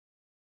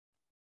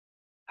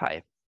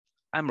Hi,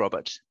 I'm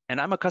Robert, and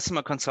I'm a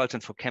customer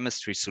consultant for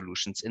chemistry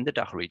solutions in the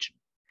DACH region.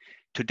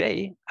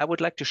 Today, I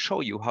would like to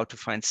show you how to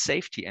find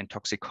safety and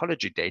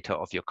toxicology data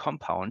of your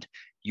compound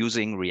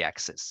using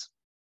Reaxys.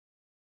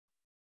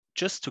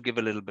 Just to give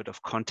a little bit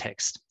of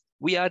context,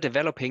 we are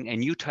developing a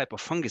new type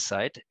of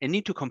fungicide and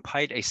need to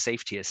compile a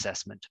safety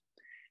assessment.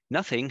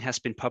 Nothing has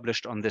been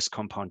published on this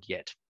compound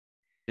yet.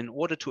 In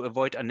order to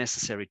avoid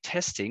unnecessary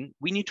testing,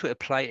 we need to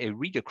apply a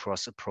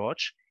read-across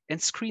approach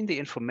and screen the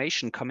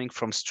information coming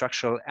from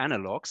structural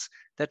analogs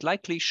that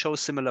likely show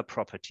similar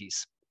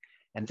properties.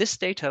 And this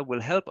data will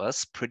help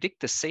us predict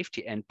the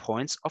safety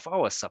endpoints of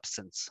our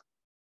substance.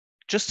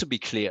 Just to be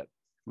clear,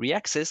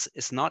 Reaxys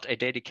is not a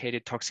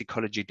dedicated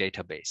toxicology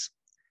database.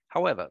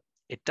 However,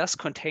 it does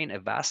contain a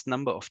vast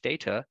number of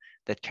data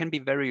that can be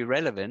very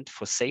relevant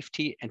for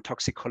safety and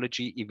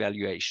toxicology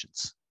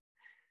evaluations.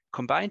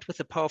 Combined with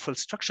the powerful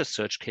structure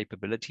search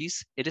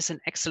capabilities, it is an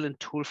excellent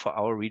tool for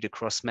our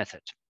read-across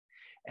method.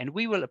 And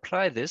we will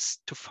apply this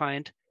to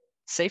find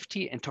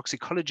safety and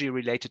toxicology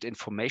related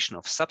information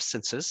of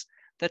substances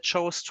that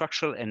show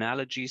structural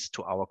analogies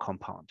to our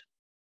compound.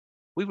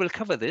 We will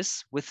cover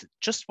this with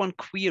just one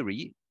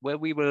query where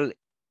we will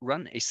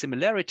run a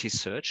similarity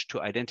search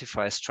to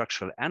identify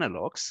structural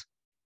analogs,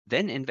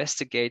 then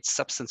investigate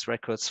substance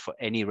records for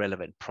any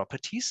relevant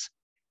properties.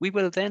 We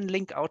will then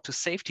link out to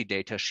safety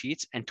data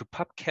sheets and to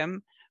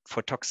PubChem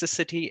for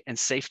toxicity and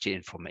safety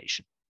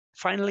information.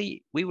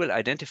 Finally, we will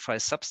identify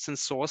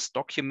substance source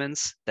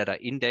documents that are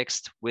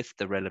indexed with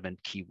the relevant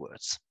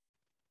keywords.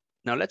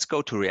 Now let's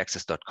go to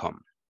reaxys.com.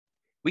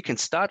 We can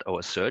start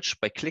our search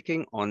by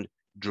clicking on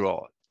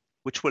Draw,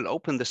 which will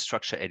open the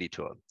structure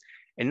editor.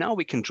 And now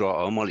we can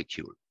draw our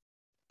molecule.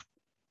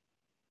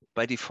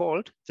 By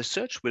default, the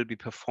search will be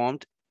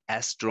performed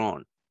as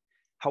drawn.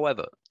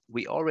 However,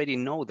 we already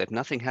know that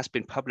nothing has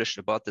been published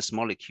about this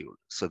molecule,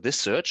 so this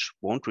search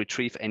won't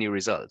retrieve any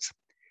results.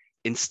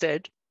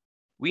 Instead,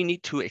 we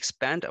need to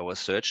expand our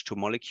search to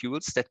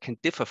molecules that can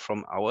differ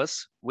from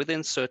ours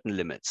within certain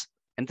limits.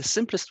 And the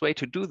simplest way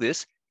to do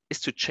this is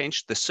to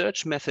change the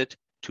search method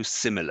to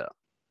similar.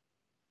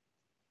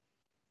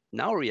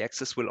 Now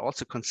Reaxys will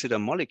also consider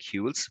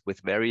molecules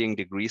with varying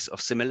degrees of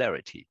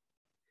similarity.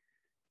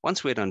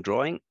 Once we're done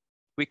drawing,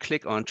 we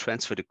click on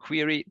Transfer to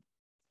Query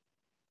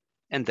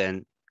and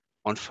then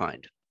on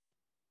Find.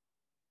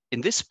 In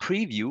this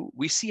preview,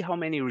 we see how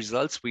many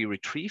results we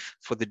retrieve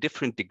for the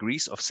different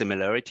degrees of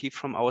similarity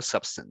from our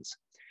substance.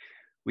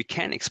 We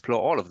can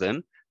explore all of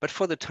them, but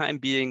for the time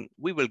being,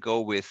 we will go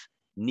with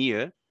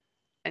Near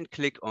and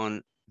click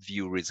on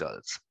View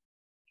Results.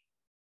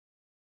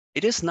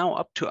 It is now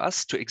up to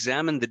us to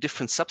examine the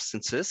different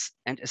substances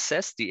and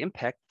assess the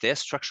impact their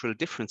structural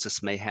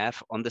differences may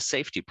have on the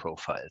safety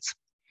profiles.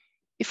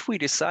 If we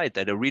decide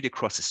that a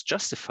read-across is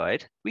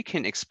justified, we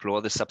can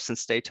explore the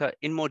substance data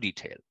in more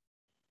detail.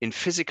 In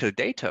physical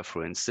data,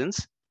 for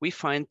instance, we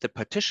find the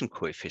partition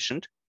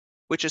coefficient,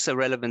 which is a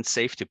relevant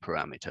safety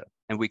parameter,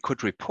 and we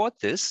could report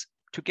this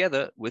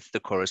together with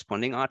the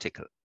corresponding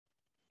article.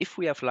 If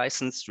we have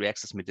licensed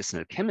Reaxys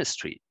Medicinal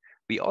Chemistry,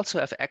 we also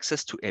have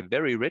access to a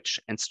very rich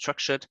and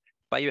structured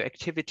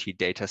bioactivity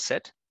data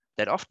set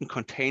that often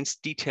contains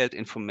detailed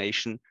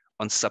information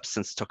on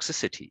substance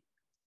toxicity.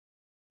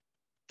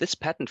 This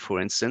patent, for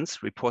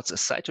instance, reports a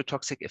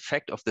cytotoxic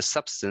effect of the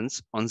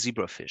substance on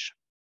zebrafish.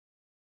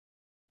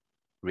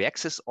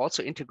 Reaxys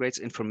also integrates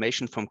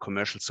information from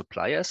commercial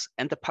suppliers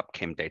and the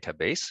PubChem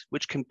database,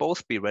 which can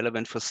both be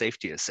relevant for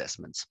safety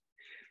assessments.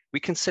 We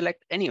can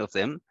select any of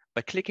them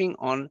by clicking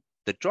on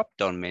the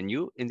drop-down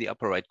menu in the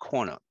upper right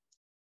corner.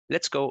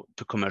 Let's go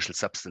to commercial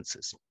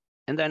substances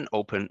and then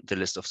open the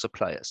list of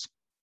suppliers.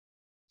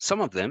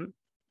 Some of them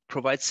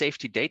provide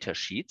safety data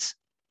sheets,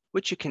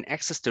 which you can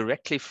access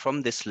directly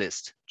from this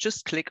list.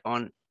 Just click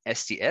on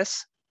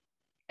SDS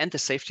and the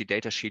safety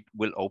data sheet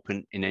will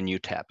open in a new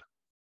tab.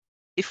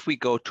 If we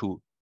go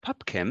to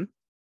PubChem,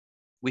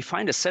 we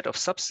find a set of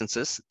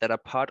substances that are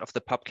part of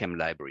the PubChem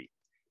library.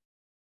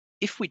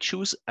 If we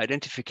choose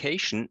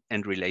Identification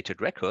and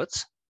Related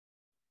Records,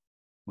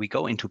 we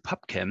go into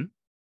PubChem,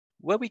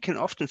 where we can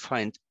often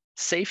find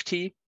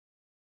safety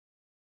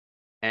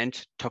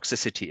and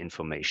toxicity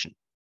information.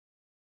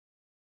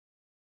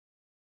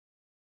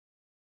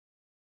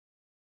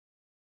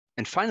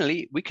 And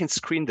finally, we can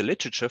screen the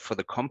literature for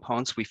the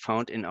compounds we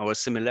found in our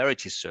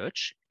similarity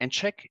search and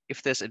check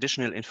if there's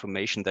additional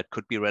information that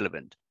could be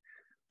relevant.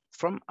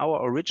 From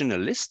our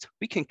original list,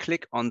 we can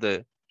click on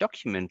the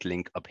document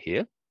link up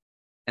here,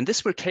 and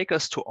this will take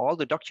us to all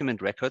the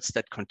document records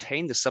that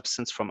contain the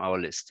substance from our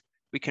list.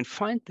 We can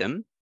find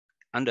them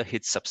under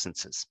Hid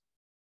Substances.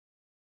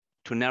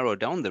 To narrow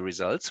down the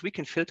results, we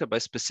can filter by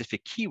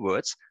specific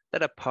keywords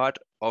that are part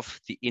of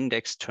the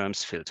index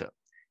terms filter,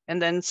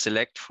 and then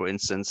select, for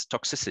instance,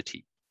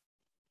 toxicity.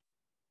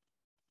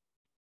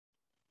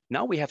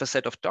 Now we have a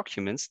set of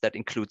documents that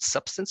include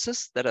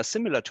substances that are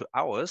similar to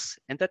ours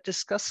and that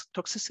discuss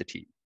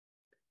toxicity.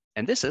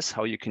 And this is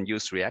how you can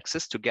use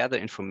Reaxys to gather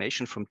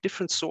information from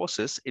different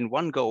sources in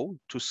one go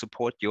to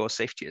support your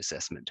safety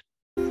assessment.